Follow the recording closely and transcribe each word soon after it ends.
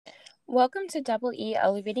Welcome to Double E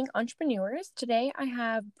Elevating Entrepreneurs. Today I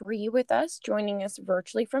have Bree with us, joining us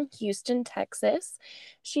virtually from Houston, Texas.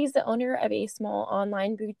 She's the owner of a small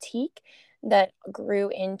online boutique that grew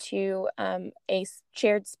into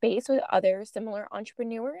shared space with other similar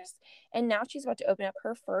entrepreneurs. And now she's about to open up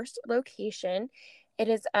her first location. It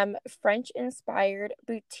is French-inspired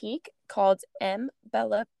boutique called M.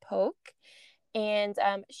 Bella Poke. And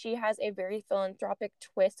she has a very philanthropic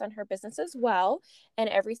twist on her business as well. And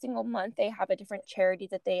every single month, they have a different charity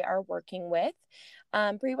that they are working with.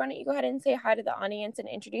 Brie, why don't you go ahead and say hi to the audience and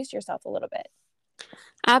introduce yourself a little bit?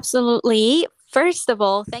 Absolutely. First of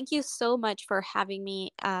all, thank you so much for having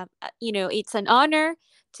me. It's an honor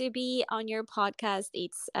to be on your podcast.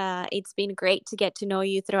 It's been great to get to know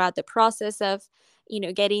you throughout the process of,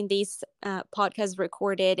 getting these podcasts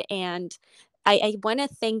recorded. And I want to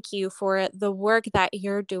thank you for the work that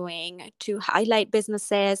you're doing to highlight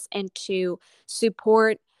businesses and to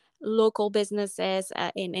support local businesses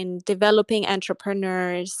in developing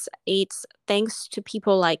entrepreneurs. It's thanks to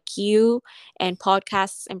people like you and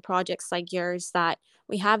podcasts and projects like yours that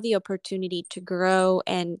we have the opportunity to grow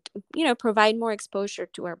and provide more exposure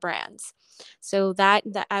to our brands. So that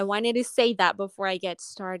I wanted to say that before I get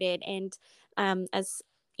started. And as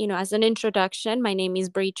as an introduction, my name is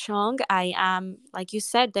Brie Chong. I am, like you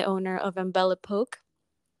said, the owner of Embella Poke.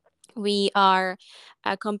 We are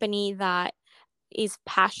a company that is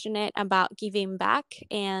passionate about giving back,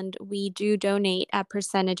 and we do donate a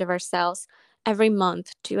percentage of our sales every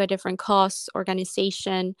month to a different cause,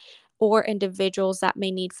 organization, or individuals that may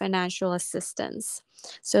need financial assistance.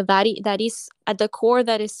 So that is at the core.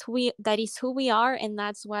 That is who we are, and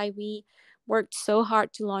that's why we worked so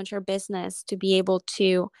hard to launch our business, to be able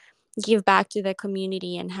to give back to the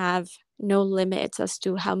community and have no limits as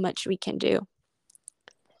to how much we can do.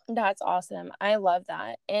 That's awesome. I love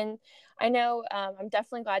that. And I know I'm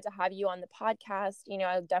definitely glad to have you on the podcast.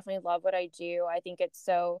 I definitely love what I do. I think it's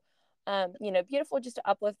so, beautiful just to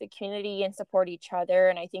uplift the community and support each other.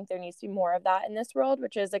 And I think there needs to be more of that in this world,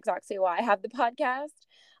 which is exactly why I have the podcast.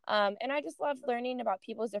 And I just love learning about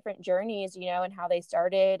people's different journeys, and how they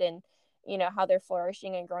started and, how they're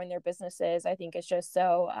flourishing and growing their businesses. I think it's just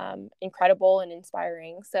so incredible and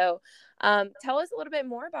inspiring. So, tell us a little bit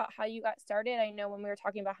more about how you got started. I know when we were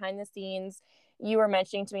talking behind the scenes, you were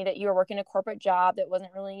mentioning to me that you were working a corporate job that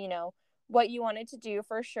wasn't really, what you wanted to do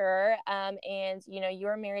for sure. And, you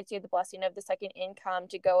were married, so you had the blessing of the second income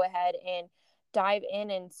to go ahead and dive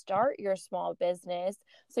in and start your small business.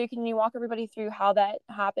 So can you walk everybody through how that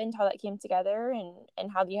happened, how that came together,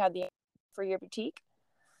 and how you had the for your boutique?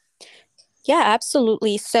 Yeah,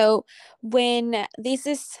 absolutely. So when this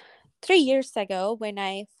is 3 years ago when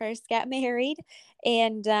I first got married,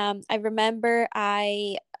 and I remember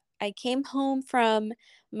I came home from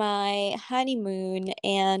my honeymoon,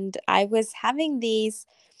 and I was having these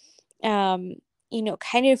um,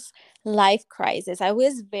 kind of life crisis. I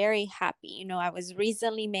was very happy. I was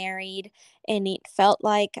recently married, and it felt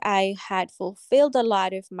like I had fulfilled a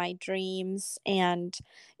lot of my dreams. And,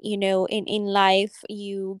 in life,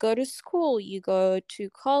 you go to school, you go to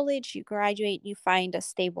college, you graduate, you find a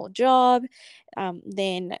stable job.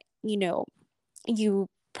 Then, you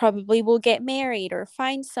probably will get married or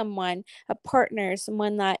find someone, a partner,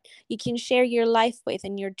 someone that you can share your life with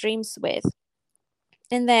and your dreams with.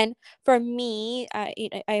 And then for me,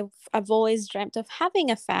 I've always dreamt of having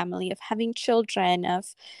a family, of having children,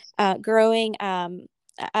 of growing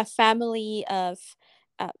a family of,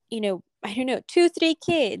 I don't know, 2, 3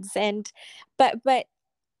 kids. And but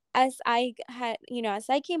as as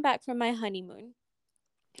I came back from my honeymoon,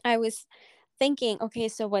 I was thinking, okay,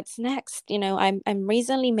 so what's next? I'm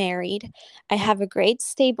recently married. I have a great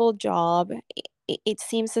stable job. It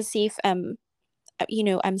seems as if I'm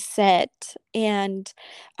set. And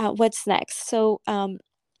what's next? So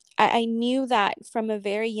I knew that from a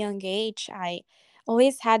very young age. I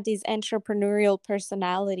always had this entrepreneurial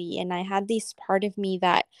personality, and I had this part of me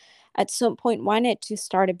that at some point wanted to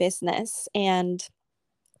start a business. And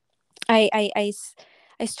I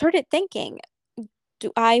started thinking,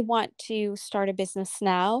 do I want to start a business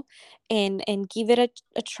now and give it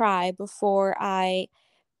a try before I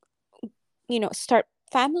start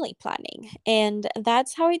family planning? And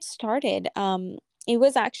that's how it started. It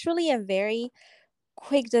was actually a very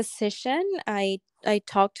quick decision. I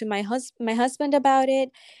talked to my husband about it,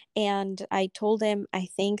 and I told him I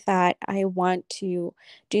think that I want to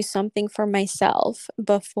do something for myself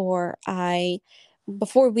before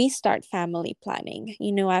we start family planning.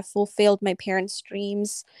 I fulfilled my parents'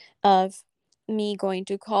 dreams of me going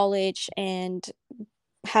to college and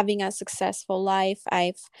having a successful life.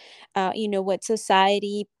 I've, what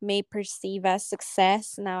society may perceive as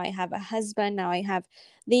success. Now I have a husband. Now I have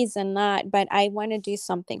these and that, but I want to do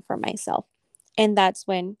something for myself. And that's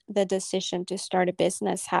when the decision to start a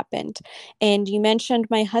business happened. And you mentioned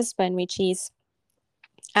my husband, which is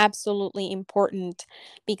absolutely important,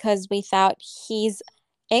 because without his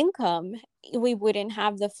income, we wouldn't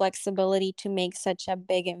have the flexibility to make such a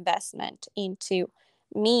big investment into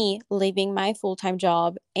me leaving my full-time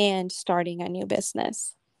job and starting a new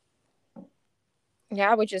business.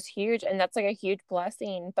 Yeah, which is huge, and that's like a huge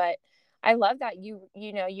blessing. But I love that you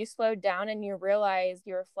slowed down and you realized,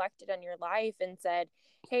 you reflected on your life and said,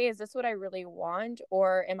 hey, is this what I really want,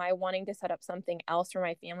 or am I wanting to set up something else for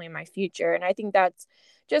my family and my future? And I think that's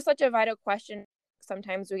just such a vital question.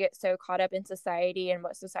 Sometimes we get so caught up in society and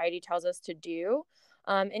what society tells us to do,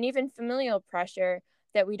 and even familial pressure,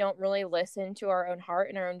 that we don't really listen to our own heart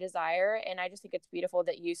and our own desire. And I just think it's beautiful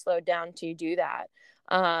that you slowed down to do that,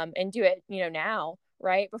 and do it, now,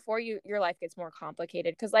 right before your life gets more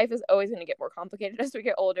complicated, because life is always going to get more complicated as we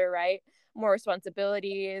get older, right? More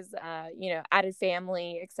responsibilities, added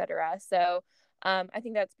family, etc. So I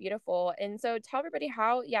think that's beautiful. And so tell everybody,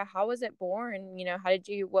 how was it born? How did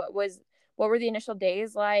you what were the initial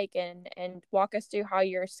days like, and walk us through how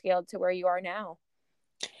you're scaled to where you are now.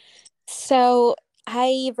 So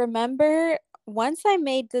I remember once I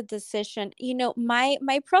made the decision,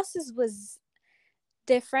 my process was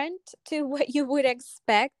different to what you would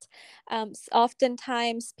expect.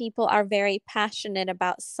 Oftentimes, people are very passionate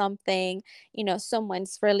about something.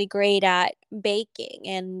 Someone's really great at baking,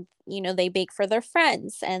 and they bake for their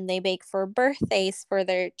friends, and they bake for birthdays for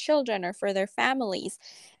their children or for their families.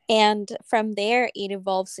 And from there, it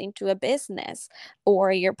evolves into a business.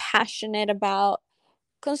 Or you're passionate about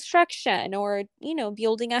construction, or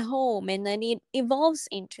building a home, and then it evolves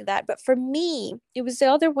into that. But for me, it was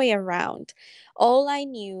the other way around. All I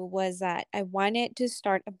knew was that I wanted to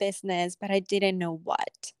start a business, but I didn't know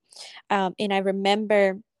what. And I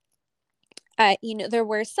remember, there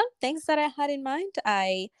were some things that I had in mind.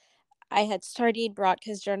 I had studied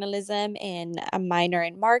broadcast journalism and a minor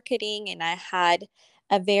in marketing, and I had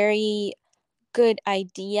a very good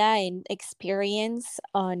idea and experience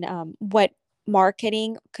on what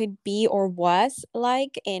marketing could be or was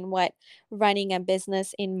like, and what running a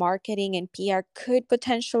business in marketing and PR could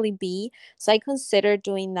potentially be. So I considered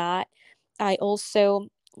doing that. I also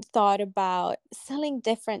thought about selling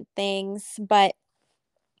different things, but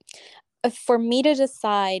for me to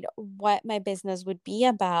decide what my business would be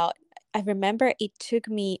about, I remember it took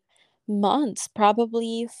me months,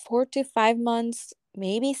 probably 4 to 5 months,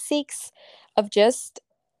 maybe six, of just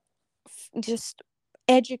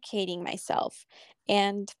educating myself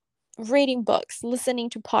and reading books, listening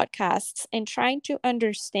to podcasts, and trying to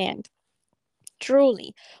understand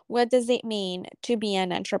truly, what does it mean to be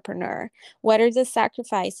an entrepreneur? What are the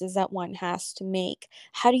sacrifices that one has to make?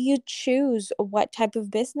 How do you choose what type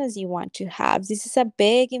of business you want to have? This is a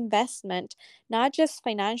big investment, not just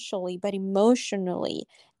financially, but emotionally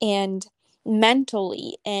and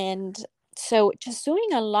mentally. And so, just doing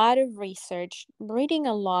a lot of research, reading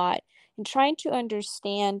a lot, and trying to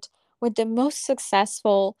understand what the most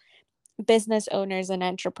successful business owners and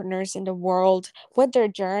entrepreneurs in the world, what their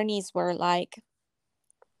journeys were like.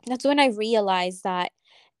 That's when I realized that,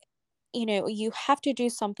 you have to do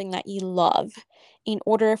something that you love in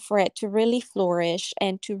order for it to really flourish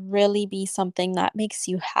and to really be something that makes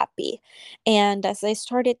you happy. And as I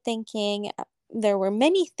started thinking, there were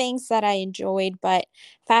many things that I enjoyed, but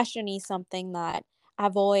fashion is something that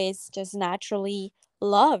I've always just naturally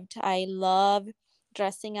loved. I love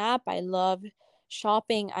dressing up, I love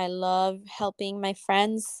shopping, I love helping my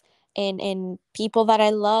friends and people that I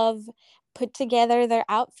love put together their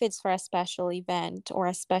outfits for a special event or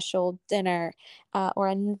a special dinner, or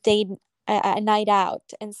a night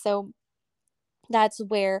out. And so that's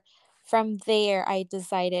where, from there, I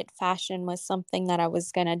decided fashion was something that I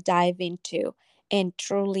was going to dive into and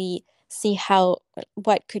truly see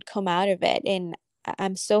what could come out of it. And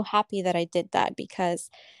I'm so happy that I did that, because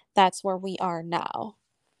that's where we are now.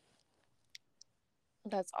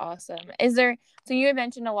 That's awesome. So you had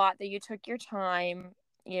mentioned a lot that you took your time,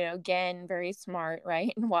 again, very smart,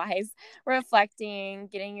 right? And wise, reflecting,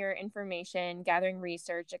 getting your information, gathering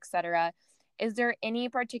research, etc. Is there any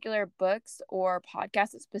particular books or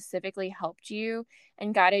podcasts that specifically helped you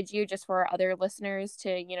and guided you, just for our other listeners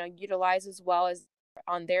to, utilize as well as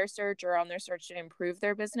on their search to improve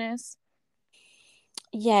their business?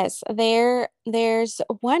 Yes, there's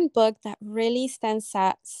one book that really stands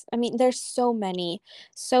out. I mean, there's so many,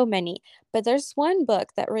 but there's one book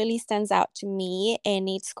that really stands out to me, and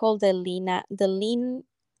it's called the Lean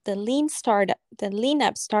Lean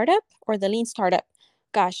Up Startup, or the Lean Startup.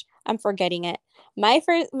 Gosh, I'm forgetting it. My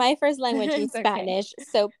first language is It's okay. Spanish,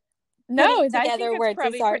 so No, putting I think together it's words is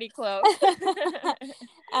probably art. pretty close.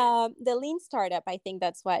 The Lean Startup, I think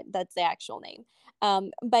that's the actual name.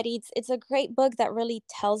 But it's a great book that really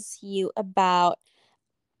tells you about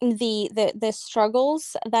the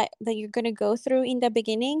struggles that you're going to go through in the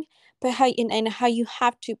beginning, but and how you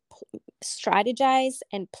have to strategize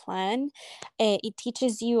and plan. It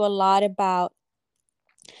teaches you a lot about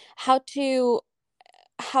how to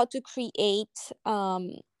create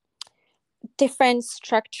different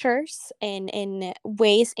structures and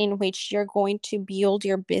ways in which you're going to build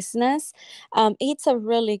your business. It's a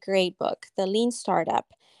really great book, The Lean Startup.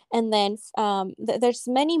 And then there's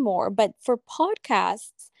many more, but for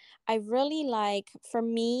podcasts, I really like, for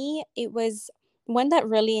me, it was one that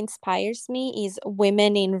really inspires me is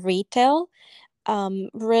Women in Retail.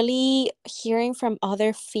 Really hearing from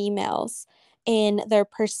other females in their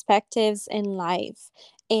perspectives in life,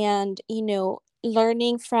 and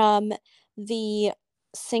learning from the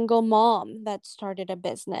single mom that started a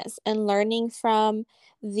business, and learning from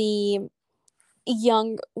the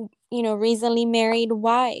young, recently married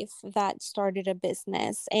wife that started a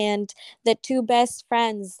business, and the two best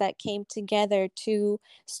friends that came together to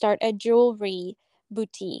start a jewelry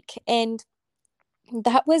boutique. And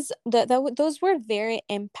those were very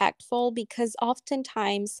impactful, because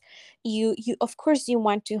oftentimes you of course you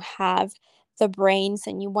want to have the brains,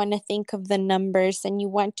 and you want to think of the numbers, and you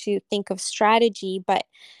want to think of strategy, but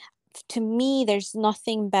to me there's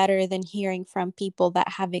nothing better than hearing from people that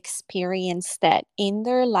have experienced that in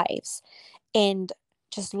their lives. And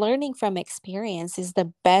just learning from experience is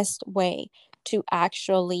the best way to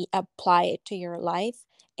actually apply it to your life,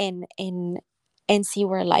 and see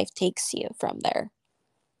where life takes you from there.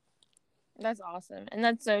 That's awesome. And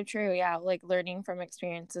that's so true. Yeah, like learning from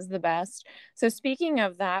experience is the best. So speaking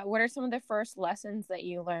of that, what are some of the first lessons that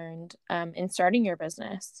you learned in starting your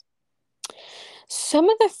business? Some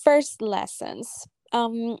of the first lessons.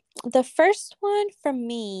 The first one for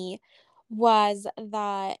me was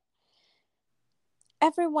that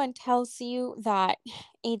everyone tells you that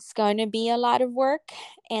it's going to be a lot of work,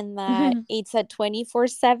 and that it's a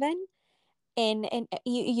 24/7. And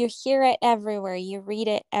you hear it everywhere, you read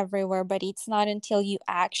it everywhere, but it's not until you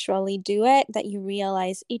actually do it that you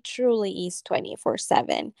realize it truly is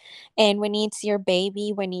 24/7. And when it's your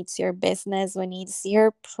baby, when it's your business, when it's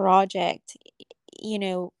your project, you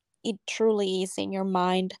know it truly is in your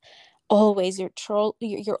mind always.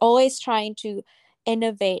 You're always trying to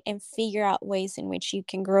innovate and figure out ways in which you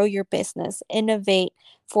can grow your business, innovate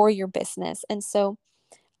for your business. And so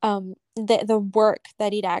the work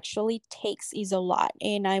that it actually takes is a lot.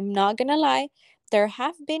 And I'm not gonna lie, there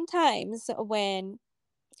have been times when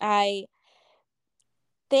I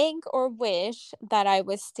think or wish that I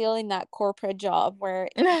was still in that corporate job where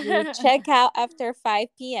you check out after 5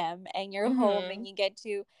 p.m. and you're home, and Hmm. you get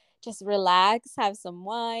to just relax, have some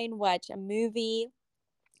wine, watch a movie,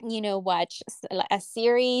 watch a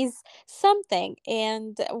series, something.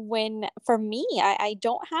 And when, for me, I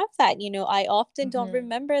don't have that. I often don't Hmm.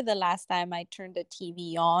 remember the last time I turned the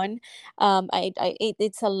TV on.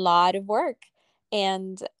 It's a lot of work.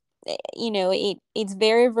 And it's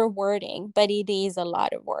very rewarding, but it is a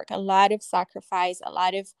lot of work, a lot of sacrifice, a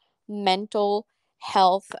lot of mental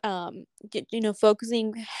health,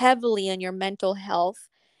 focusing heavily on your mental health,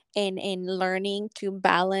 and learning to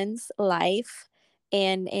balance life,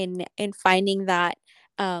 and finding that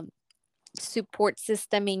um, support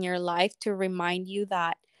system in your life to remind you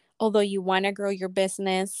that although you want to grow your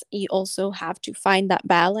business, you also have to find that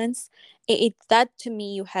balance. That to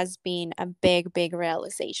me has been a big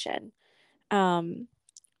realization. um,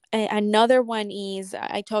 Another one is,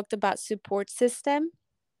 I talked about support system.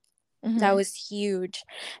 That Hmm. was huge.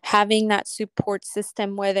 Having that support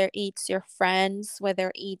system, whether it's your friends,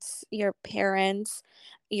 whether it's your parents,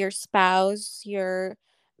 your spouse, your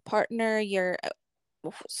partner,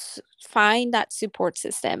 find that support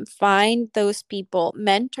system. Find those people,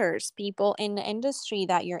 mentors, people in the industry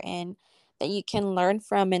that you're in, that you can learn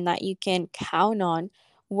from and that you can count on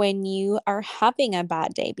when you are having a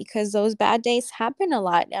bad day, because those bad days happen a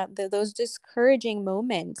lot. Those discouraging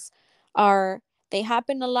moments are they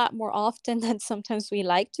happen a lot more often than sometimes we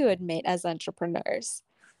like to admit as entrepreneurs.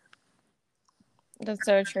 That's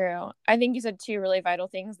so true. I think you said two really vital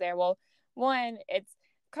things there. Well, one, it's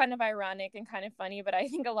kind of ironic and kind of funny, but I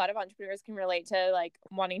think a lot of entrepreneurs can relate to like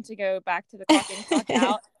wanting to go back to the clock in, clock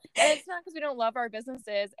out. And it's not because we don't love our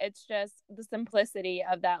businesses. It's just the simplicity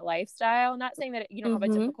of that lifestyle. Not saying that you don't have a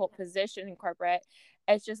Mm-hmm. difficult position in corporate.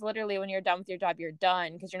 It's just literally when you're done with your job, you're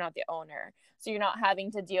done because you're not the owner. So you're not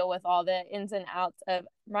having to deal with all the ins and outs of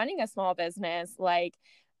running a small business. Like,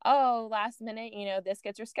 oh, last minute, this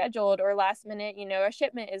gets rescheduled, or last minute, a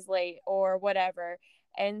shipment is late or whatever.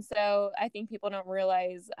 And so I think people don't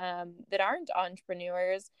realize that aren't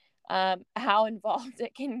entrepreneurs how involved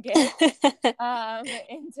it can get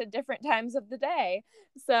into different times of the day.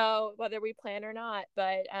 So whether we plan or not,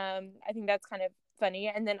 but I think that's kind of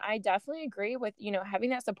funny. And then I definitely agree with, having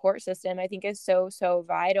that support system, I think is so, so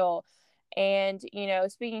vital. And,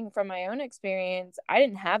 speaking from my own experience, I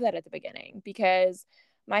didn't have that at the beginning because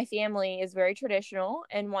my family is very traditional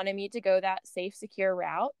and wanted me to go that safe, secure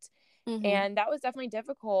route. Mm-hmm. And that was definitely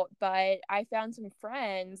difficult, but I found some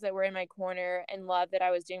friends that were in my corner and loved that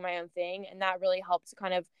I was doing my own thing. And that really helped to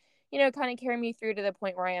kind of carry me through to the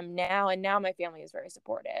point where I am now. And now my family is very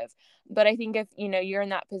supportive. But I think if, you're in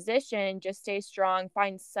that position, just stay strong,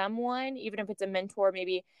 find someone, even if it's a mentor,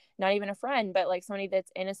 maybe not even a friend, but like somebody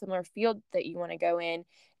that's in a similar field that you want to go in,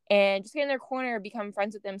 and just get in their corner, become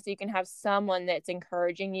friends with them so you can have someone that's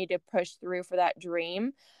encouraging you to push through for that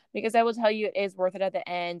dream, because I will tell you it is worth it at the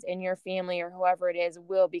end, and your family or whoever it is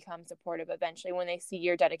will become supportive eventually when they see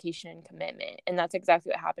your dedication and commitment. And that's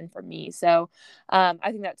exactly what happened for me. So I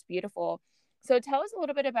think that's beautiful. So tell us a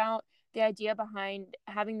little bit about the idea behind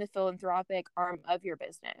having the philanthropic arm of your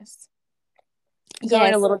business.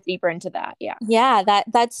 Going a Yes. little deeper into that. Yeah. Yeah,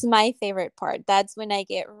 that's my favorite part. That's when I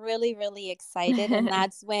get really, really excited. And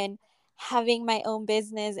that's when having my own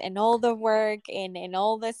business and all the work and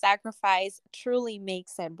all the sacrifice truly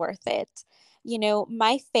makes it worth it.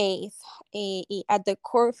 My faith, at the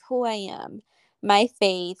core of who I am, my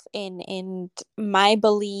faith in my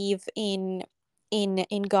belief in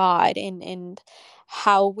God and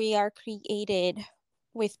how we are created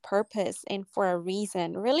with purpose and for a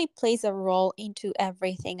reason really plays a role into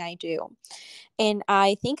everything I do. And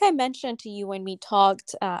I think I mentioned to you when we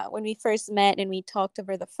talked, when we first met and we talked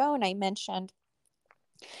over the phone, I mentioned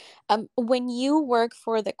when you work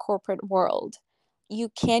for the corporate world, you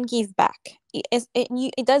can give back.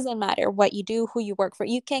 It doesn't matter what you do, who you work for,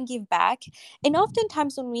 you can give back. And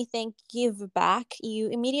oftentimes, when we think give back, you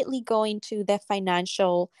immediately go into the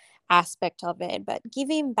financial aspect of it. But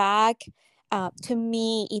giving back, to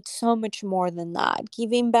me, it's so much more than that.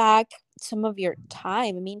 Giving back some of your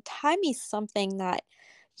time. I mean, time is something that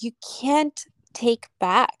you can't take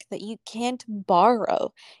back, that you can't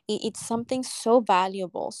borrow. It's something so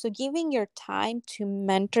valuable. So giving your time to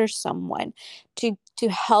mentor someone, to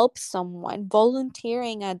help someone,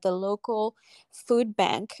 volunteering at the local food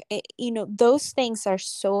bank, those things are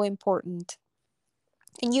so important.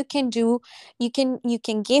 And you can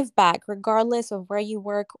give back regardless of where you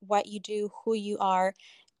work, what you do, who you are.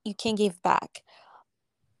 You can give back.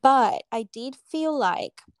 But I did feel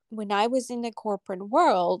like when I was in the corporate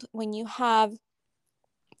world, when you have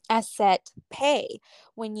a set pay,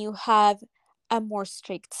 when you have a more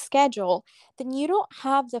strict schedule, then you don't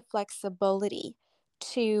have the flexibility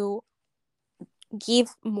to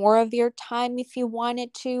give more of your time if you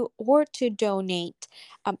wanted to, or to donate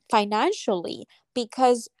financially,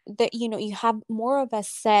 because you have more of a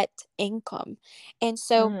set income. And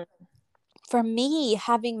so Mm, for me,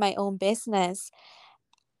 having my own business,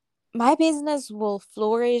 my business will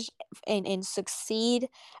flourish and succeed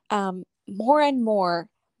more and more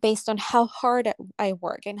based on how hard I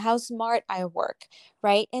work and how smart I work,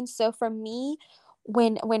 right? And so for me,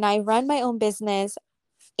 when I run my own business,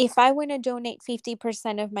 if I want to donate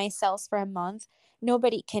 50% of my sales for a month,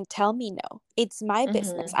 nobody can tell me no. It's my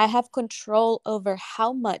business. mm-hmm. I have control over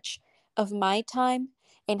how much of my time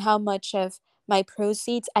and how much of my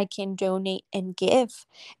proceeds I can donate and give.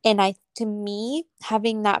 And to me,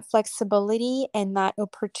 having that flexibility and that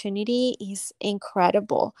opportunity is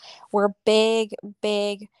incredible. We're big,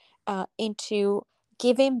 big into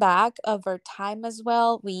giving back of our time as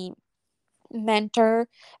well. We mentor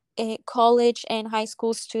college and high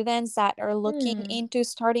school students that are looking Mm, into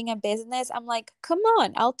starting a business. I'm like, come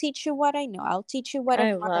on, I'll teach you what I know. I'll teach you what I've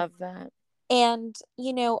I learned. love that. And,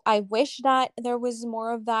 I wish that there was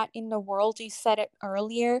more of that in the world. You said it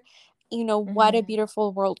earlier. What a Mm-hmm.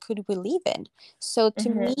 beautiful world could we live in. So to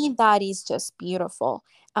Mm-hmm. me, that is just beautiful.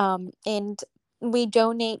 And we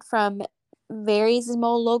donate from very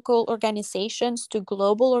small local organizations to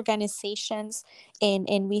global organizations,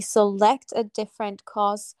 and we select a different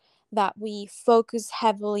cause that we focus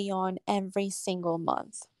heavily on every single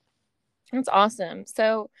month. That's awesome.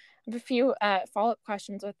 So have a few follow-up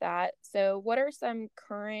questions with that. So what are some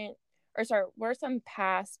what are some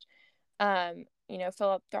past,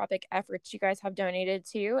 philanthropic efforts you guys have donated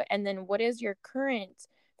to? And then what is your current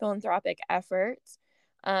philanthropic efforts?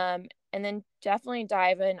 And then definitely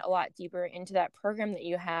dive in a lot deeper into that program that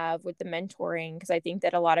you have with the mentoring, because I think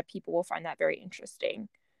that a lot of people will find that very interesting.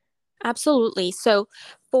 Absolutely. So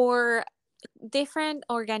for different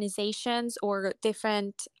organizations or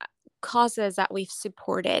different causes that we've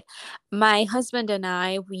supported, my husband and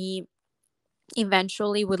I, we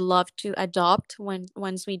eventually would love to adopt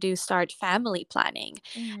once we do start family planning.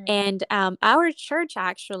 Mm-hmm. And our church,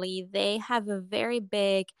 actually, they have a very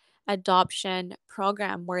big adoption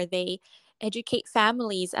program where they educate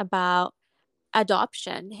families about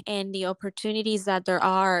adoption and the opportunities that there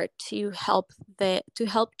are to help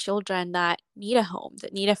children that need a home,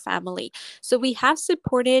 that need a family. So we have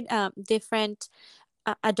supported different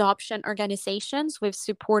adoption organizations. We've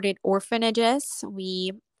supported orphanages.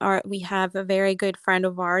 We have a very good friend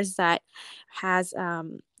of ours that has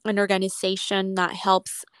an organization that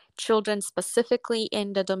helps children specifically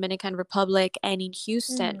in the Dominican Republic and in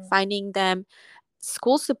Houston, Mm-hmm. finding them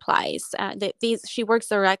school supplies. She works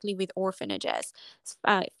directly with orphanages,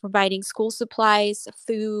 providing school supplies,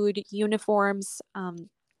 food, uniforms,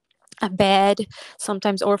 a bed.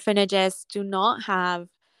 Sometimes orphanages do not have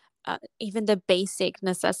even the basic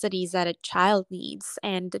necessities that a child needs,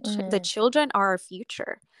 and the Mm-hmm. children are our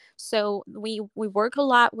future. So we work a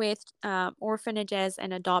lot with orphanages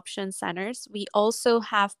and adoption centers. We also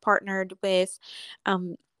have partnered with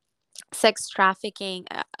um, sex trafficking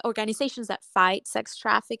organizations that fight sex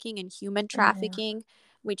trafficking and human trafficking,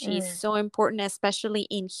 which is Mm-hmm. so important, especially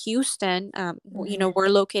in Houston. Mm-hmm. We're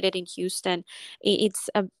located in Houston. It's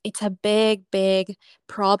a big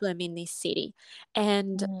problem in this city,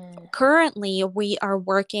 and Mm-hmm. currently we are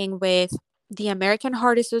working with the American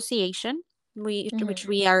Heart Association. Which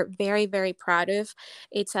we are very proud of.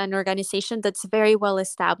 It's an organization that's very well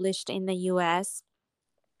established in the US,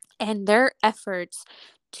 and their efforts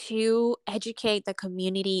to educate the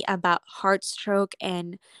community about heart stroke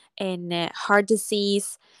and heart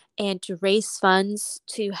disease, and to raise funds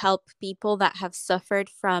to help people that have suffered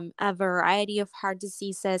from a variety of heart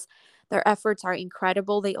diseases. Their efforts are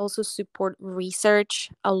incredible. They also support research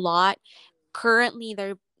a lot. Currently,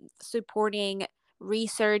 they're supporting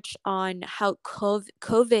research on how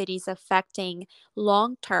COVID is affecting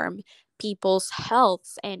long term people's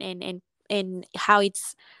health, and how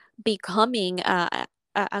it's becoming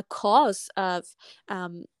a cause of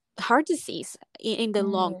um, heart disease in the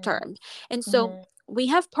long term. And so Mm-hmm. we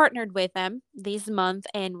have partnered with them this month,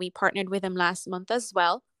 and we partnered with them last month as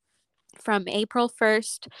well, from April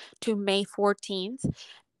 1st to May 14th.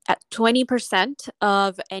 At 20%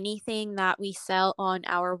 of anything that we sell on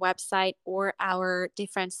our website or our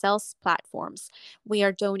different sales platforms, we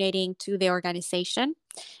are donating to the organization.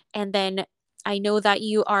 And then I know that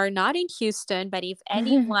you are not in Houston, but if Mm-hmm.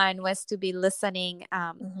 anyone was to be listening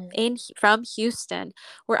Mm-hmm. from Houston,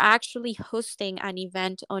 we're actually hosting an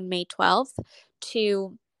event on May 12th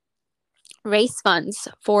to raise funds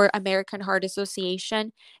for American Heart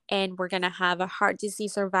Association, and we're going to have a heart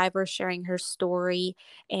disease survivor sharing her story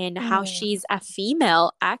and how Mm-hmm. she's a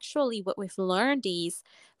female. Actually, what we've learned is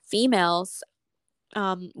females,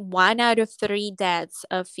 1 out of 3 deaths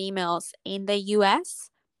of females in the US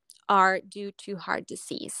are due to heart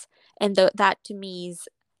disease. And that to me is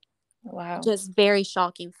Wow. just very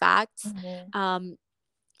shocking facts. Mm-hmm. Um,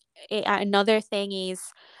 Another thing is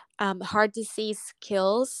heart disease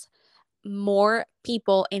kills more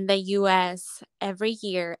people in the US every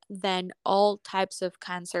year than all types of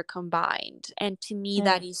cancer combined. And to me,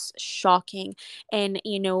 that is shocking. And,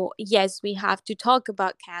 yes, we have to talk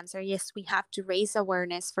about cancer. Yes, we have to raise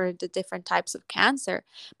awareness for the different types of cancer.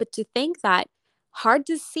 But to think that heart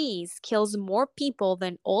disease kills more people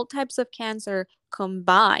than all types of cancer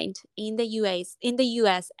combined in the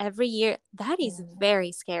US every year, that is Mm-hmm.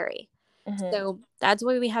 very scary. Mm-hmm. So that's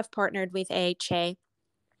why we have partnered with AHA.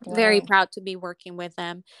 Very Wow. proud to be working with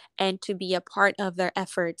them and to be a part of their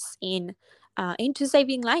efforts into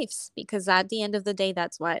saving lives, because at the end of the day,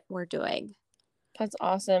 that's what we're doing. That's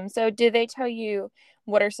awesome. So, did they tell you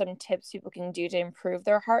what are some tips people can do to improve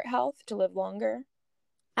their heart health to live longer?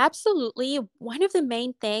 Absolutely. One of the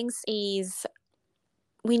main things is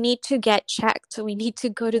we need to get checked. We need to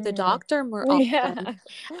go to the Mm. doctor more often.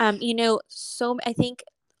 Yeah. So I think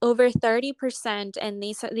over 30%, and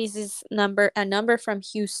this is a number from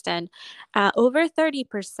Houston. Over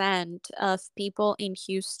 30% of people in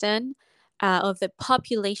Houston, of the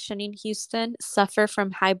population in Houston, suffer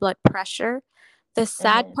from high blood pressure. The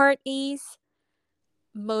sad Mm-hmm. part is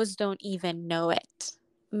most don't even know it.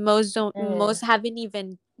 Mm, most haven't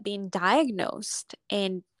even been diagnosed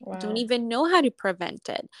and don't wow. even know how to prevent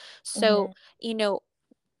it. So, Hmm. you know,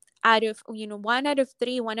 out of, 1 out of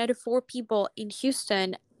 3, 1 out of 4 people in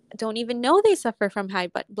Houston don't even know they suffer from high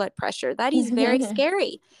blood pressure. That is very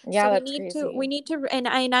scary. So Yeah, that's we crazy. need to,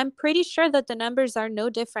 and I'm pretty sure that the numbers are no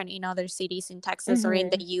different in other cities in Texas or in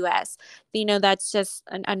the Hmm. US. That's just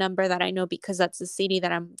a number that I know because that's the city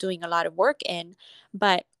that I'm doing a lot of work in.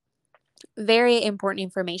 But very important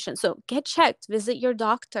information. So get checked, visit your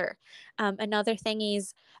doctor. Another thing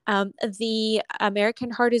is, the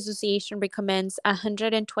American Heart Association recommends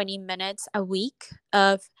 120 minutes a week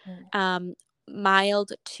of um,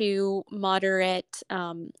 mild to moderate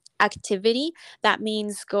activity. That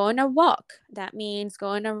means go on a walk. That means go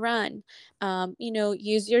on a run.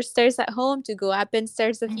 Use your stairs at home to go up and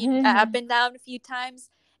stairs up and down a few times,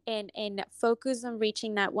 and focus on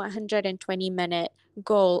reaching that 120-minute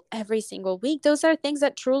goal every single week. Those are things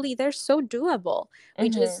that truly they're so doable. We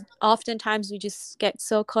Hmm. just oftentimes we just get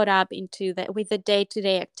so caught up into that with the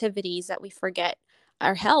day-to-day activities that we forget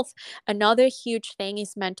our health. Another huge thing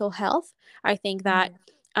is mental health. I think that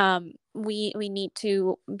we need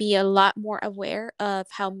to be a lot more aware of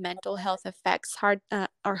how mental health affects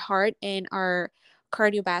our heart and our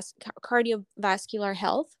cardiovascular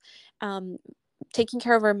health. Um, Taking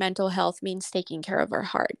care of our mental health means taking care of our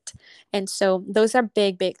heart. And so those are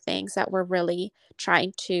big, big things that we're really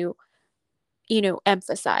trying to,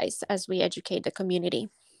 emphasize as we educate the community.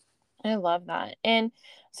 I love that. And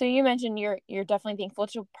so you mentioned you're definitely thankful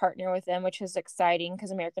to partner with them, which is exciting because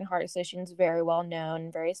American Heart Association is very well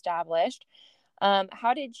known, very established.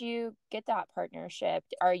 How did you get that partnership?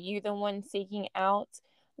 Are you the one seeking out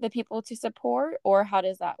the people to support, or how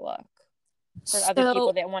does that look for other people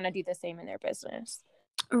So, that want to do the same in their business?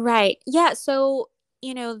 right. Yeah. So,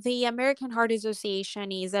 the American Heart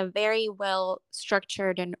Association is a very well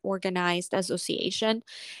structured and organized association.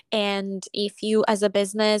 And if you, as a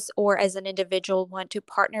business or as an individual, want to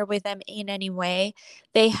partner with them in any way,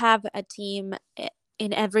 they have a team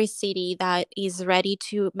in every city that is ready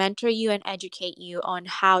to mentor you and educate you on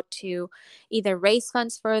how to either raise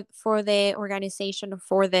funds for the organization or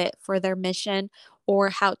for their mission, or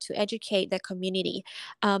how to educate the community.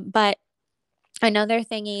 But another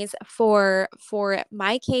thing is, for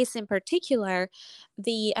my case in particular,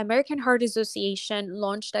 the American Heart Association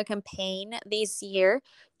launched a campaign this year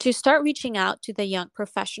to start reaching out to the young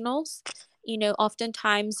professionals.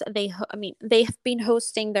 Oftentimes they have been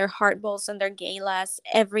hosting their heart balls and their galas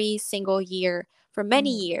every single year for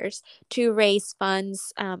many Mhm. years to raise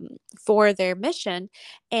funds for their mission.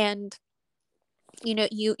 And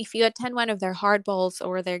you if you attend one of their hardballs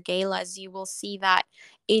or their galas, you will see that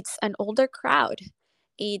it's an older crowd.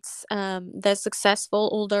 It's the successful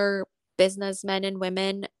older businessmen and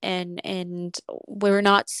women, and we're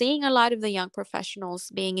not seeing a lot of the young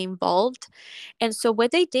professionals being involved. And so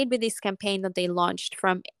what they did with this campaign that they launched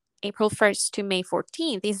from April 1st to May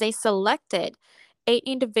 14th is they selected 8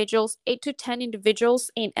 to 10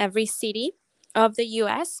 individuals in every city of the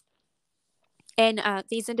US, and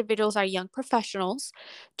these individuals are young professionals,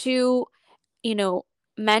 to you know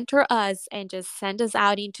mentor us and just send us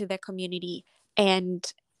out into the community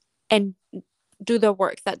and do the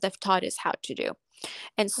work that they've taught us how to do.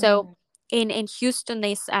 And so Mhm. in Houston,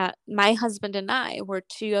 my husband and I were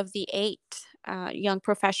 2 of the 8 young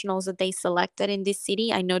professionals that they selected in this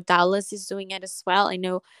city. I know Dallas is doing it as well. I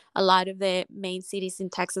know a lot of the main cities in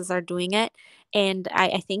Texas are doing it. And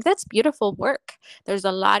I think that's beautiful work. There's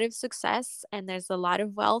a lot of success and there's a lot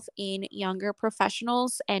of wealth in younger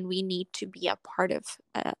professionals, and we need to be a part of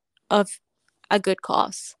a good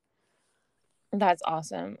cause. That's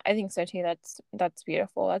awesome. I think so too. That's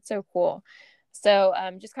beautiful. That's so cool. So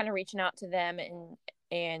just kind of reaching out to them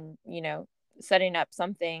and setting up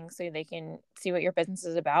something so they can see what your business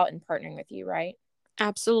is about and partnering with you, right?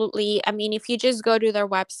 Absolutely. I mean, if you just go to their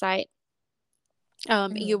website,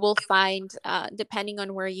 you Hmm. will find, depending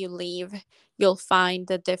on where you live, you'll find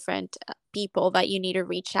the different people that you need to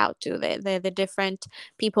reach out to, the different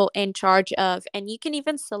people in charge of, and you can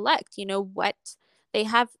even select, what they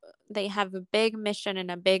have. They have a big mission and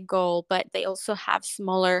a big goal, but they also have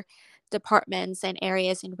smaller departments and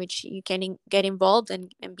areas in which you can get involved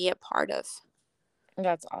and be a part of.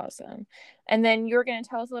 That's awesome. And then you're going to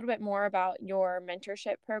tell us a little bit more about your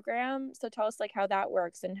mentorship program. So tell us like how that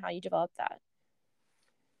works and how you develop that.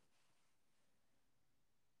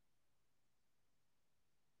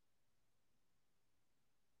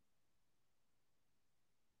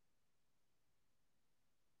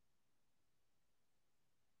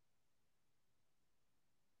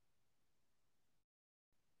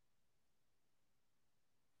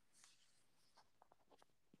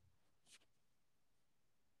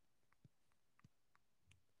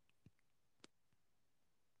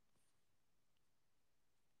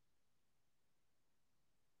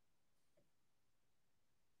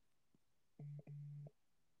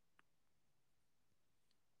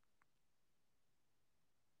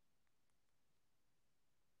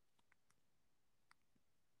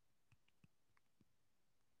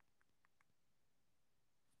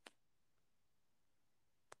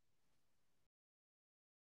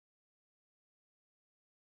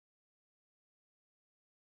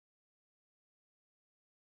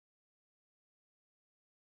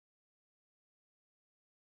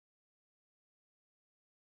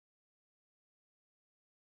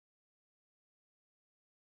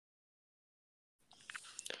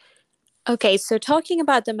 Okay, so talking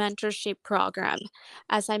about the mentorship program,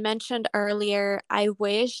 as I mentioned earlier, I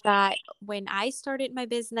wish that when I started my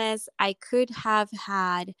business, I could have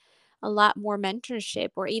had a lot more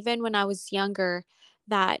mentorship, or even when I was younger,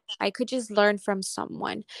 that I could just learn from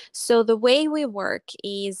someone. So the way we work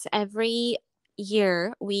is every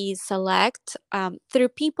year we select through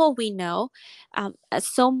people we know,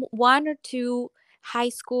 some one or two high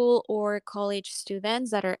school or college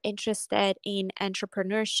students that are interested in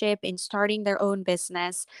entrepreneurship, in starting their own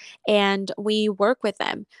business, and we work with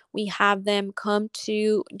them. We have them come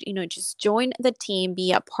to, just join the team,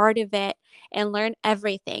 be a part of it, and learn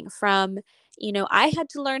everything from, I had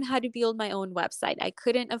to learn how to build my own website. I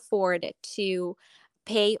couldn't afford to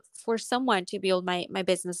pay for someone to build my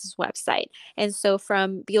business's website. And so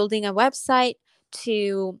from building a website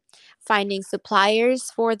to finding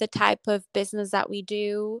suppliers for the type of business that we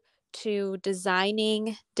do, to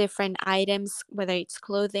designing different items, whether it's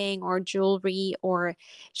clothing or jewelry or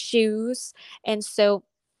shoes. And so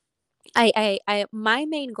my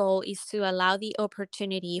main goal is to allow the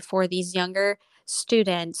opportunity for these younger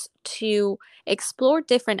students to explore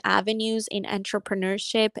different avenues in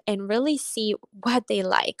entrepreneurship and really see what they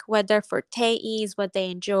like, what their forte is, what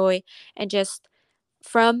they enjoy, and just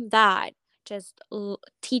from that, just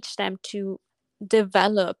teach them to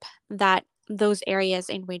develop those areas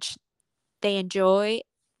in which they enjoy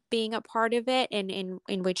being a part of it, and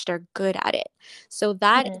in which they're good at it. So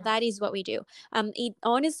that is what we do. It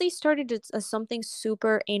honestly started as something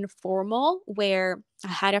super informal, where I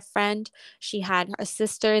had a friend, she had a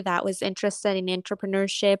sister that was interested in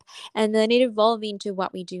entrepreneurship, and then it evolved into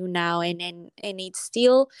what we do now, and it's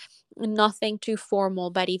still nothing too formal.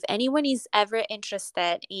 But if anyone is ever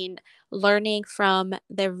interested in learning from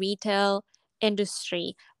the retail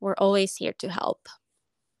industry, we're always here to help.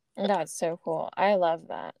 That's so cool. I love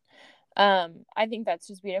that. I think that's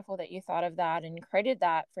just beautiful that you thought of that and created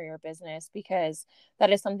that for your business, because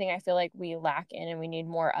that is something I feel like we lack in and we need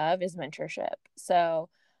more of, is mentorship. So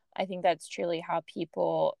I think that's truly how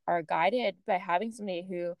people are guided, by having somebody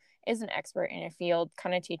who is an expert in a field,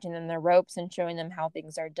 kind of teaching them the ropes and showing them how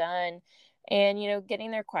things are done, and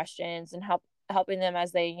getting their questions and helping them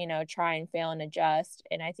as they try and fail and adjust.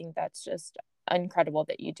 And I think that's just incredible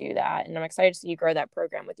that you do that, and I'm excited to see you grow that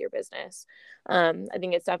program with your business. I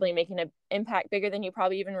think it's definitely making an impact bigger than you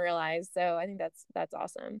probably even realize, so I think that's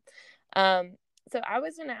awesome. So I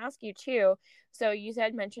was going to ask you too, so you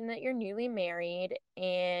said mentioned that you're newly married,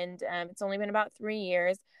 and it's only been about 3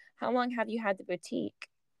 years. How long have you had the boutique?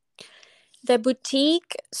 The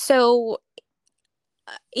boutique, so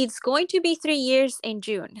it's going to be 3 years in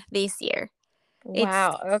June this year. It's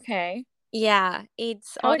Wow, okay. Yeah,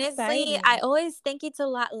 it's How honestly, I exciting. always think it's a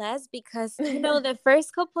lot less because the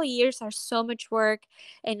first couple of years are so much work,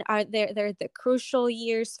 and are they're the crucial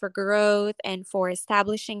years for growth and for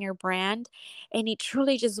establishing your brand, and it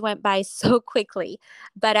truly just went by so quickly.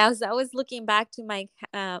 But as I was looking back to my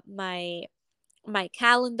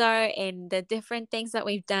calendar and the different things that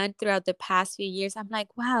we've done throughout the past few years, I'm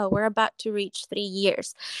like, wow, we're about to reach 3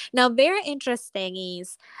 years. Now, very interesting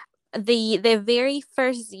is the very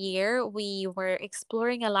first year we were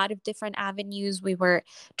exploring a lot of different avenues, we were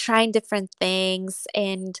trying different things,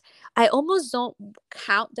 and I almost don't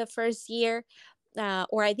count the first year,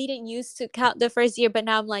 or I didn't used to count the first year, but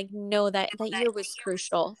now I'm like, no, that year was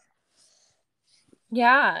crucial.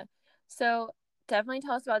 Yeah. So definitely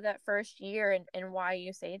tell us about that first year, and why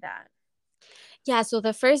you say that. Yeah, so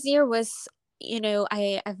the first year was,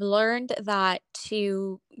 I've learned that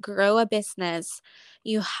to grow a business,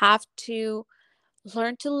 you have to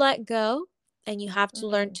learn to let go, and you have to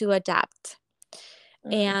learn Mm-hmm. to adapt.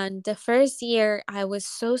 Mm-hmm. And the first year, I was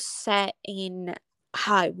so set in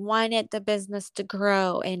how I wanted the business to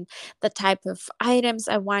grow, and the type of items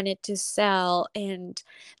I wanted to sell, and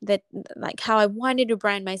that, like, how I wanted to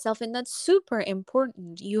brand myself. And that's super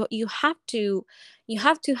important. You have to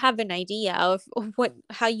have an idea of what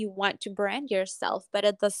how you want to brand yourself, but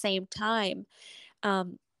at the same time,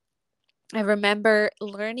 um, I remember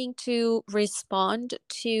learning to respond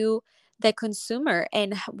to the consumer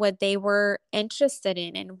and what they were interested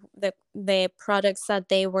in, and the products that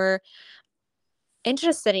they were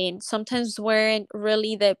interested in sometimes weren't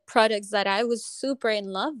really the products that I was super in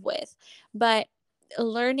love with. But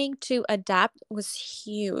learning to adapt was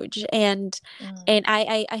huge. And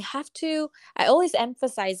I have to, I always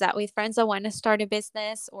emphasize that with friends that want to start a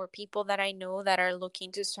business, or people that I know that are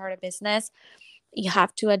looking to start a business. You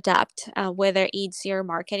have to adapt, whether it's your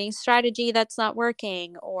marketing strategy that's not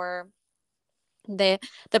working, or the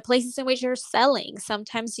the places in which you're selling.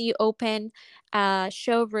 Sometimes you open a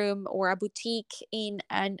showroom or a boutique in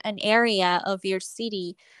an area of your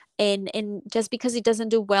city, And just because it doesn't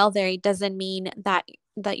do well there, it doesn't mean that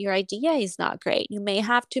your idea is not great. You may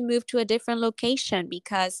have to move to a different location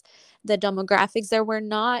because the demographics there were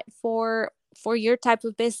not for your type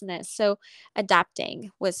of business. So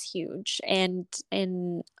adapting was huge, and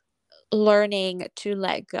learning to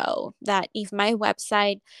let go, that if my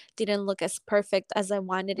website didn't look as perfect as I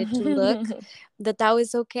wanted it to look, that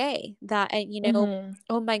was okay. That, Mhm.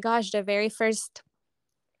 oh my gosh, the very first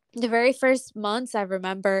months, I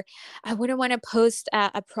remember I wouldn't want to post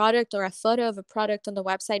a product or a photo of a product on the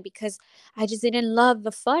website because I just didn't love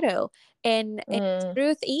the photo. And Mm.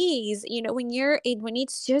 truth is, when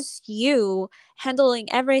it's just you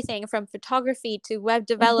handling everything from photography to web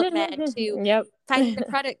development to Yep. finding the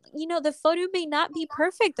product, the photo may not be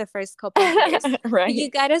perfect the first couple years. You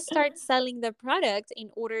Right. got to start selling the product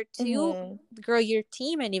in order to Mhm. grow your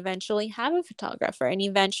team and eventually have a photographer and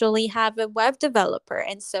eventually have a web developer.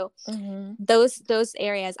 And so Mhm. those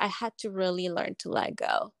areas I had to really learn to let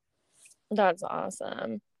go. That's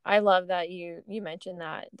awesome. I love that you mentioned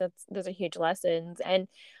that. Those are huge lessons. And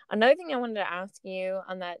another thing I wanted to ask you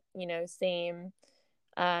on that, same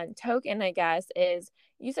token, I guess, is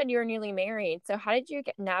you said you were newly married. So how did you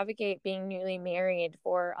navigate being newly married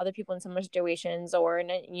for other people in similar situations or in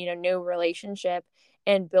a, new relationship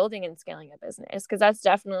and building and scaling a business? Because that's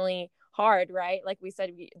definitely hard, right? Like we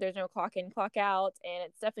said, there's no clock in, clock out, and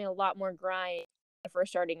it's definitely a lot more grind for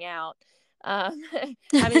starting out. Um,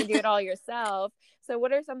 having to do it all yourself. So,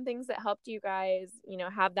 what are some things that helped you guys,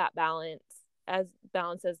 have that balance as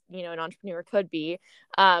an entrepreneur could be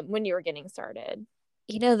when you were getting started?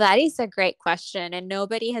 That is a great question, and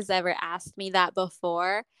nobody has ever asked me that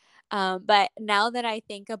before. But now that I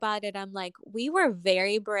think about it, I'm like, we were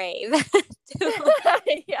very brave to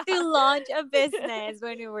Yeah. to launch a business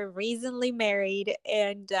when we were recently married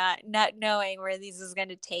and not knowing where this is going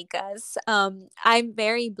to take us. I'm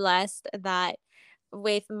very blessed that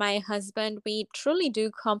with my husband, we truly do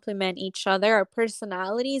complement each other. Our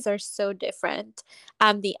personalities are so different.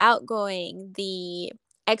 The outgoing, the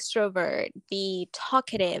extrovert, the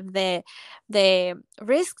talkative, the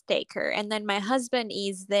risk taker, and then my husband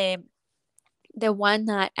is the one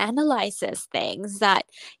that analyzes things, that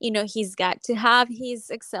he's got to have his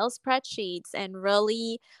Excel spreadsheets and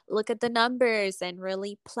really look at the numbers and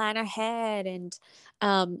really plan ahead. And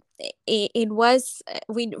it was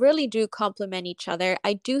we really do complement each other.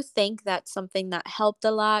 I do think that something that helped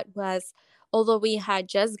a lot was, although we had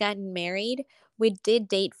just gotten married, we did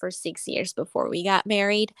date for 6 years before we got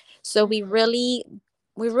married. So we Mhm.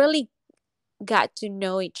 really got to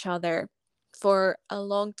know each other for a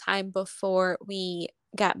long time before we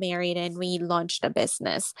got married and we launched a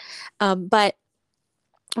business. But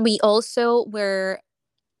we also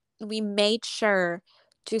we made sure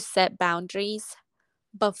to set boundaries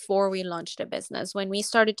before we launched a business. When we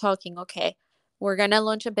started talking, okay, we're going to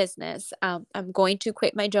launch a business. I'm going to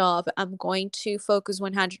quit my job. I'm going to focus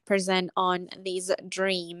 100% on this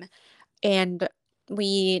dream. And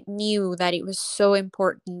we knew that it was so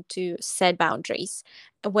important to set boundaries,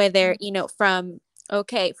 whether from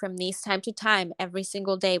this time to time every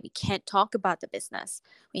single day we can't talk about the business.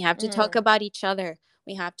 We have to talk Mhm. about each other.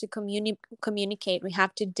 We have to communicate. We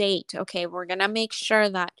have to date. Okay, we're gonna make sure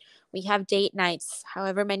that we have date nights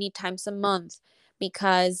however many times a month,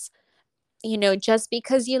 because just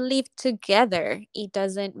because you live together, it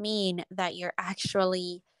doesn't mean that you're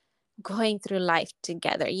actually going through life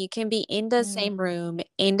together. You can be in the same Mhm. room,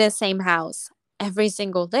 in the same house every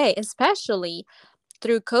single day, especially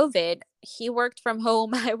through COVID. He worked from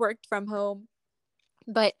home, I worked from home.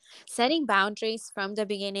 But setting boundaries from the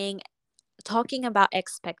beginning, talking about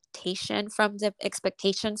expectations from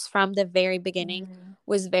the very beginning Mhm.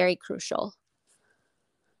 was very crucial.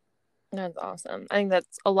 That's awesome. I think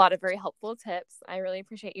that's a lot of very helpful tips. I really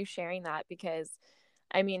appreciate you sharing that because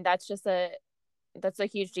I mean that's a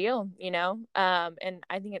huge deal, and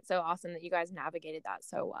I think it's so awesome that you guys navigated that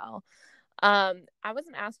so well. I was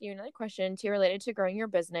gonna ask you another question too related to growing your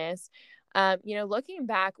business. Looking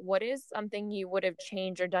back, what is something you would have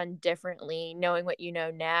changed or done differently knowing what you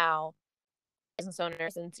know now, business owner,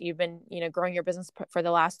 since you've been, growing your business for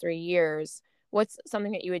the last 3 years? What's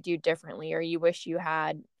something that you would do differently or you wish you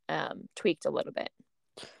had tweaked a little bit?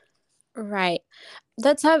 Right.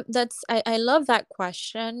 I love that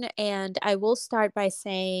question. And I will start by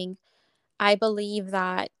saying I believe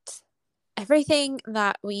that everything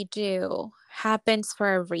that we do happens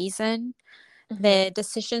for a reason. Hmm. The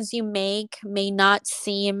decisions you make may not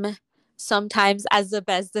seem sometimes as the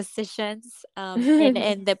best decisions,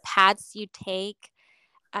 and the paths you take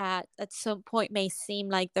at some point may seem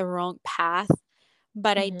like the wrong path.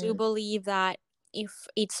 But I do Hmm. believe that if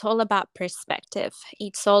it's all about perspective.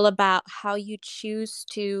 It's all about how you choose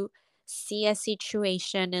to see a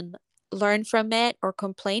situation and learn from it or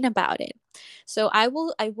complain about it. So I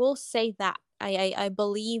will say that I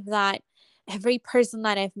believe that every person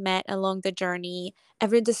that I've met along the journey,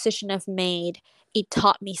 every decision I've made, it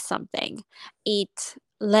taught me something. It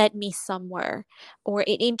led me somewhere, or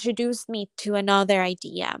it introduced me to another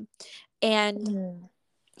idea. And Mm.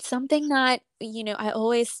 something that, I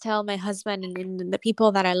always tell my husband and the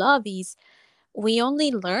people that I love is, we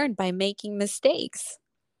only learn by making mistakes.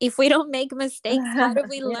 If we don't make mistakes, how do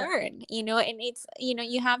we Yeah. learn? And it's,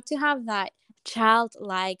 you have to have that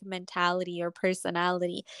childlike mentality or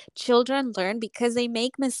personality. Children learn because they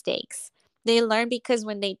make mistakes. They learn because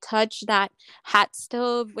when they touch that hot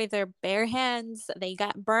stove with their bare hands, they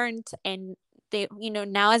got burnt, and they,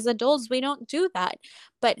 now as adults, we don't do that.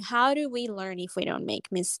 But how do we learn if we don't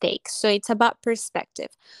make mistakes? So it's about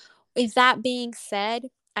perspective. With that being said,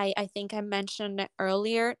 I think I mentioned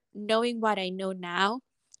earlier, knowing what I know now,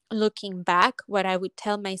 looking back, what I would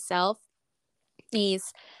tell myself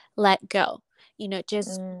is, let go.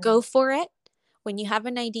 Just Mm. go for it. When you have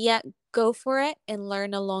an idea, go for it and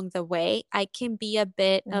learn along the way. I can be a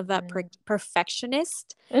bit of a Mhm.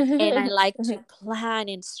 perfectionist, and I like to plan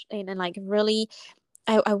and like really,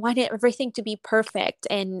 I want everything to be perfect.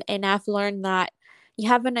 And I've learned that you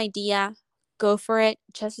have an idea, go for it,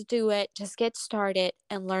 just do it, just get started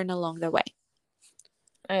and learn along the way.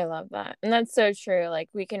 I love that. And that's so true. Like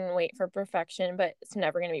we can wait for perfection, but it's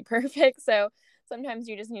never going to be perfect. So sometimes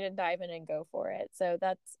you just need to dive in and go for it. So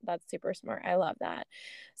that's super smart. I love that.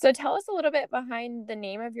 So tell us a little bit behind the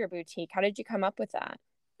name of your boutique. How did you come up with that?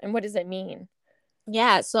 And what does it mean?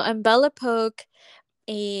 Yeah, so Embellipoke,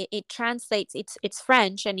 it translates, it's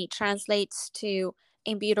French, and it translates to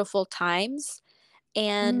in beautiful times.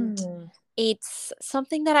 And Mm. it's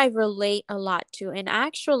something that I relate a lot to. And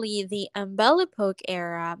actually, the Embellipoke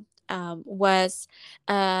era was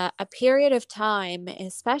a period of time,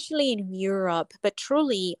 especially in Europe, but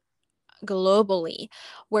truly globally,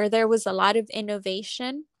 where there was a lot of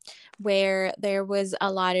innovation, where there was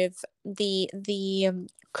a lot of the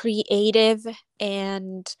creative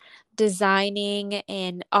and designing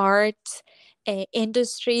and art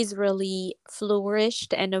industries really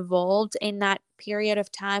flourished and evolved in that period of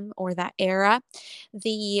time or that era.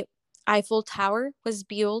 The Eiffel Tower was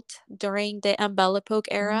built during the Embellipoke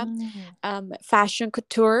era. Mm. Fashion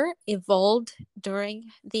couture evolved during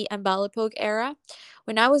the Embellipoke era.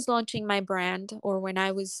 When I was launching my brand, or when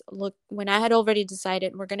I had already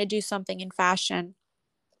decided we're going to do something in fashion,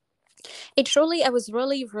 I was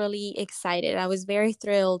really, really excited. I was very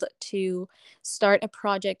thrilled to start a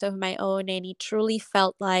project of my own, and it truly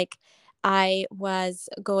felt like I was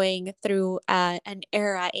going through an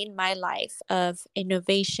era in my life of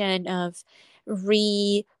innovation, of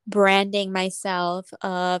rebranding myself,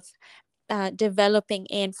 of developing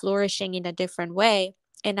and flourishing in a different way.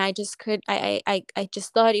 And I just could I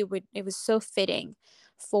just thought it was so fitting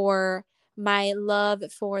for my love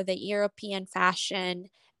for the European fashion,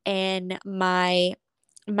 and my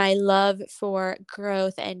love for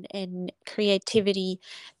growth and creativity,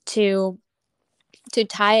 to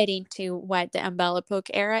tie it into what the Embellipoke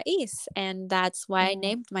era is. And that's why I Mm.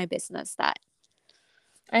 named my business that.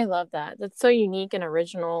 I love that. That's so unique and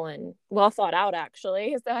original and well thought out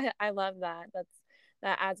actually. So I love that.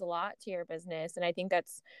 That adds a lot to your business. And I think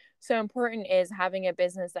that's so important, is having a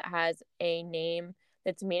business that has a name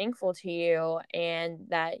that's meaningful to you and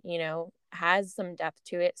that, has some depth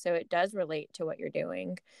to it so it does relate to what you're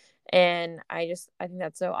doing. And I think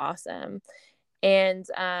that's so awesome. And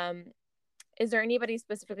is there anybody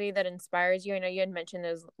specifically that inspires you? I know you had mentioned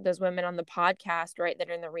those women on the podcast, right, that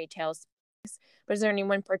are in the retail space, but is there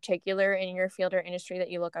anyone particular in your field or industry that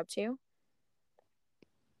you look up to?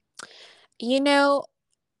 You know,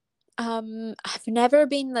 I've never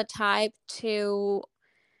been the type to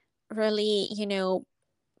really,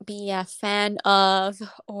 be a fan of,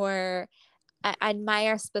 or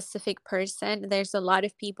admire a specific person. There's a lot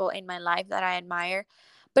of people in my life that I admire.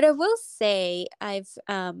 But I will say I've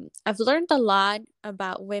learned a lot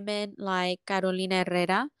about women like Carolina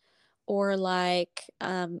Herrera, or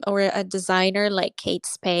or a designer like Kate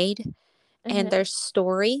Spade, and Mm-hmm. their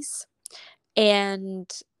stories. And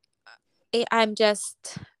I'm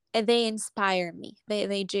just, they inspire me.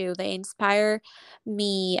 They do. They inspire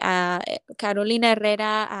me. Carolina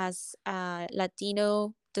Herrera, as a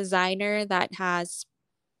Latino designer that has,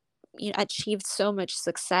 achieved so much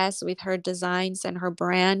success with her designs and her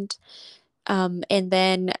brand. And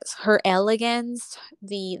then her elegance,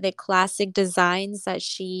 the classic designs that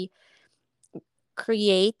she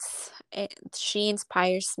creates, she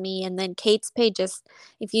inspires me. And then Kate Spade, just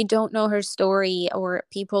if you don't know her story, or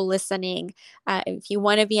people listening, if you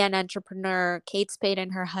want to be an entrepreneur, Kate Spade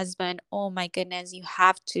and her husband, oh my goodness, you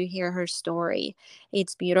have to hear her story.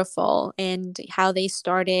 It's beautiful, and how they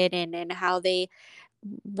started, and how they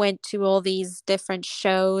went to all these different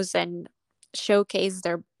shows and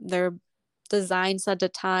showcased their designs at the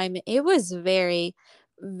time. It was very,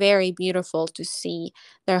 very beautiful to see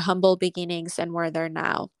their humble beginnings and where they're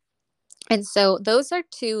now. And so those are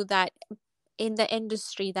two that, in the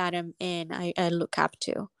industry that I'm in, I look up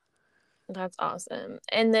to. That's awesome.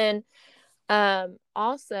 And then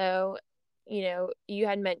also, you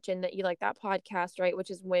had mentioned that you like that podcast, right?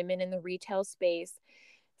 Which is Women in the Retail Space.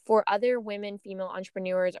 For other women, female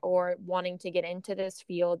entrepreneurs, or wanting to get into this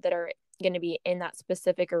field that are going to be in that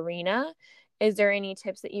specific arena, is there any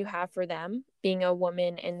tips that you have for them being a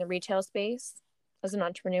woman in the retail space as an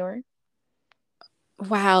entrepreneur?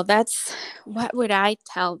 Wow, that's what would I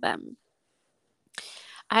tell them?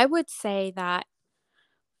 I would say that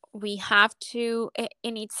we have to,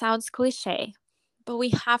 and it sounds cliche, but we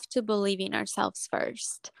have to believe in ourselves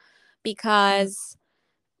first, because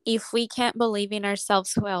if we can't believe in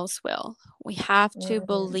ourselves, who else will? We have to Mm-hmm.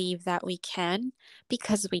 believe that we can,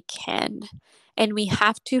 because we can. And we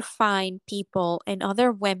have to find people and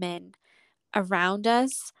other women around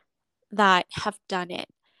us that have done it,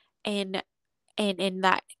 and and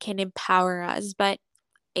that can empower us. But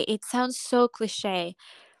it sounds so cliche,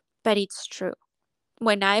 but it's true.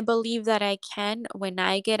 When I believe that I can, when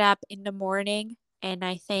I get up in the morning and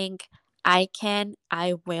I think I can,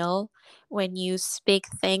 I will, when you speak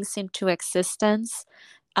things into existence,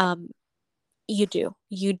 um, you do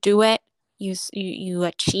it, you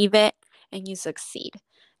achieve it, and you succeed.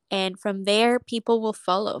 And from there, people will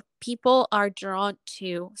follow. People are drawn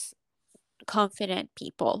to confident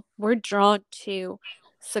people. We're drawn to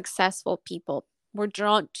successful people. We're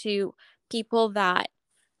drawn to people that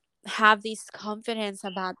have this confidence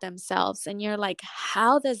about themselves, and you're like,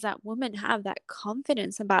 how does that woman have that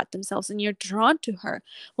confidence about themselves? And you're drawn to her.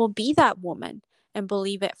 Well, be that woman and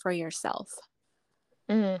believe it for yourself.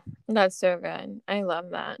 That's so good. I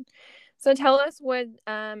love that. So tell us what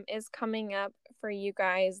is coming up for you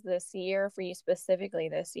guys this year, for you specifically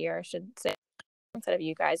this year, I should say, instead of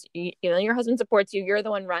you guys. Your husband supports you. You're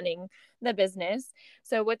the one running the business.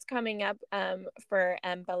 So what's coming up for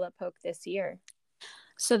Bella Polk this year?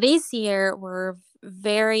 So this year, we're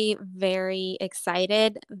very, very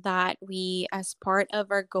excited that we, as part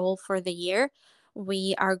of our goal for the year,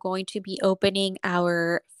 we are going to be opening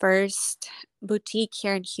our first boutique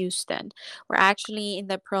here in Houston. We're actually in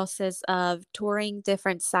the process of touring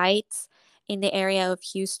different sites in the area of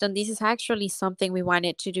Houston. This is actually something we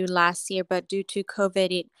wanted to do last year, but due to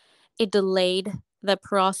COVID, it delayed the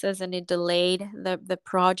process, and it delayed the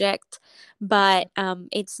project. But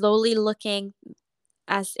it's slowly looking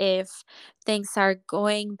as if things are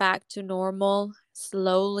going back to normal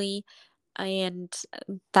slowly. And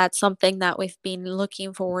that's something that we've been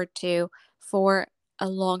looking forward to for a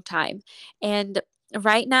long time. And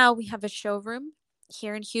right now, we have a showroom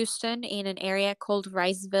here in Houston in an area called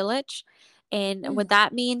Rice Village. And Mm. what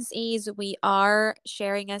that means is we are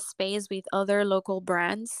sharing a space with other local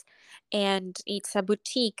brands, and it's a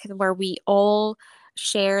boutique where we all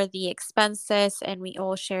share the expenses and we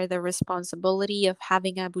all share the responsibility of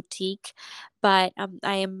having a boutique. But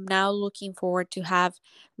I am now looking forward to have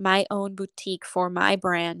my own boutique for my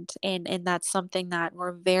brand, and that's something that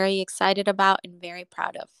we're very excited about and very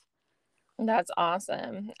proud of. That's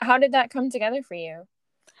awesome. How did that come together for you?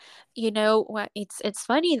 You know what, it's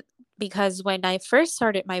funny, because when I first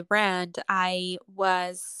started my brand, I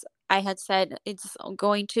had said it's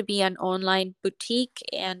going to be an online boutique,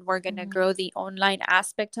 and we're going to Mhm. grow the online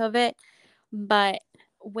aspect of it. But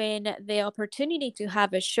when the opportunity to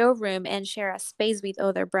have a showroom and share a space with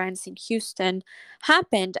other brands in Houston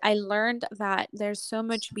happened, I learned that there's so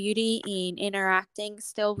much beauty in interacting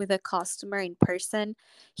still with a customer in person,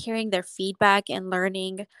 hearing their feedback and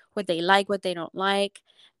learning what they like, what they don't like.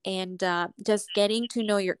 And just getting to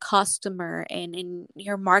know your customer and in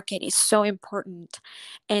your market is so important.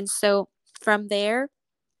 And so from there,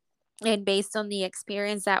 and based on the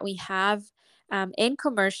experience that we have in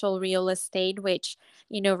commercial real estate, which,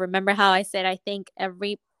 remember how I said, I think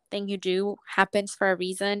everything you do happens for a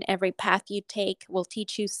reason, every path you take will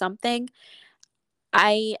teach you something.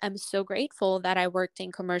 I am so grateful that I worked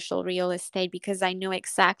in commercial real estate, because I know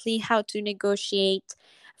exactly how to negotiate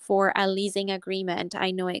for a leasing agreement. I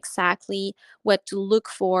know exactly what to look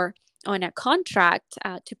for on a contract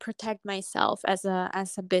to protect myself as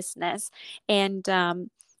a business. And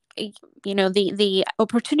the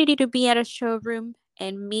opportunity to be at a showroom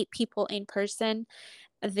and meet people in person,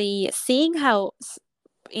 the seeing how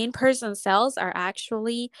in-person sales are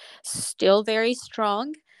actually still very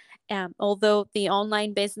strong, although the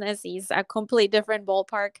online business is a completely different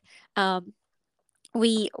ballpark. Um,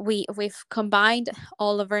 we've combined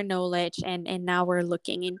all of our knowledge, and now we're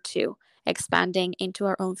looking into expanding into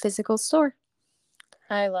our own physical store.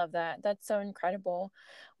 I love that. That's so incredible.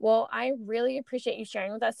 Well, I really appreciate you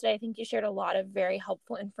sharing with us today. I think you shared a lot of very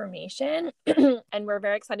helpful information, and we're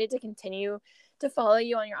very excited to continue to follow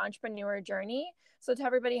you on your entrepreneur journey. So, tell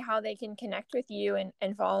everybody how they can connect with you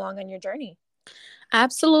and follow along on your journey.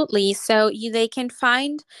 Absolutely. So they can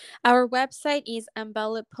find our website is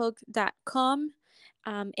umbellapoke.com.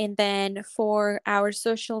 And then for our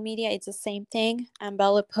social media, it's the same thing,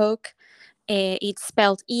 Ambella Poke. It's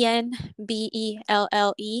spelled Enbelle.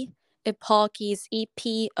 Epoch is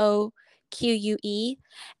Epoque.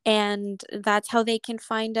 And that's how they can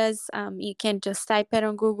find us. You can just type it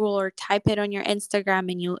on Google or type it on your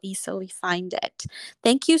Instagram and you'll easily find it.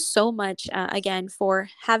 Thank you so much again for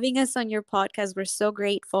having us on your podcast. We're so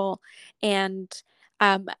grateful. And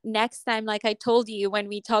next time, like I told you when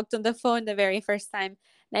we talked on the phone the very first time,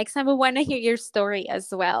 next time we want to hear your story as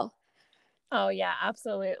well. Oh yeah,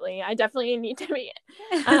 absolutely. I definitely need to be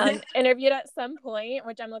interviewed at some point,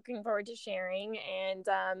 which I'm looking forward to sharing. And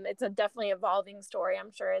it's a definitely evolving story,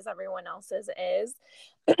 I'm sure, as everyone else's is.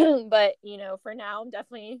 But for now, I'm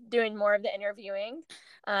definitely doing more of the interviewing.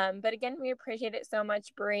 But again, we appreciate it so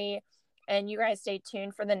much, Bree. And you guys stay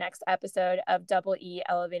tuned for the next episode of Double E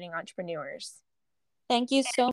Elevating Entrepreneurs. Thank you so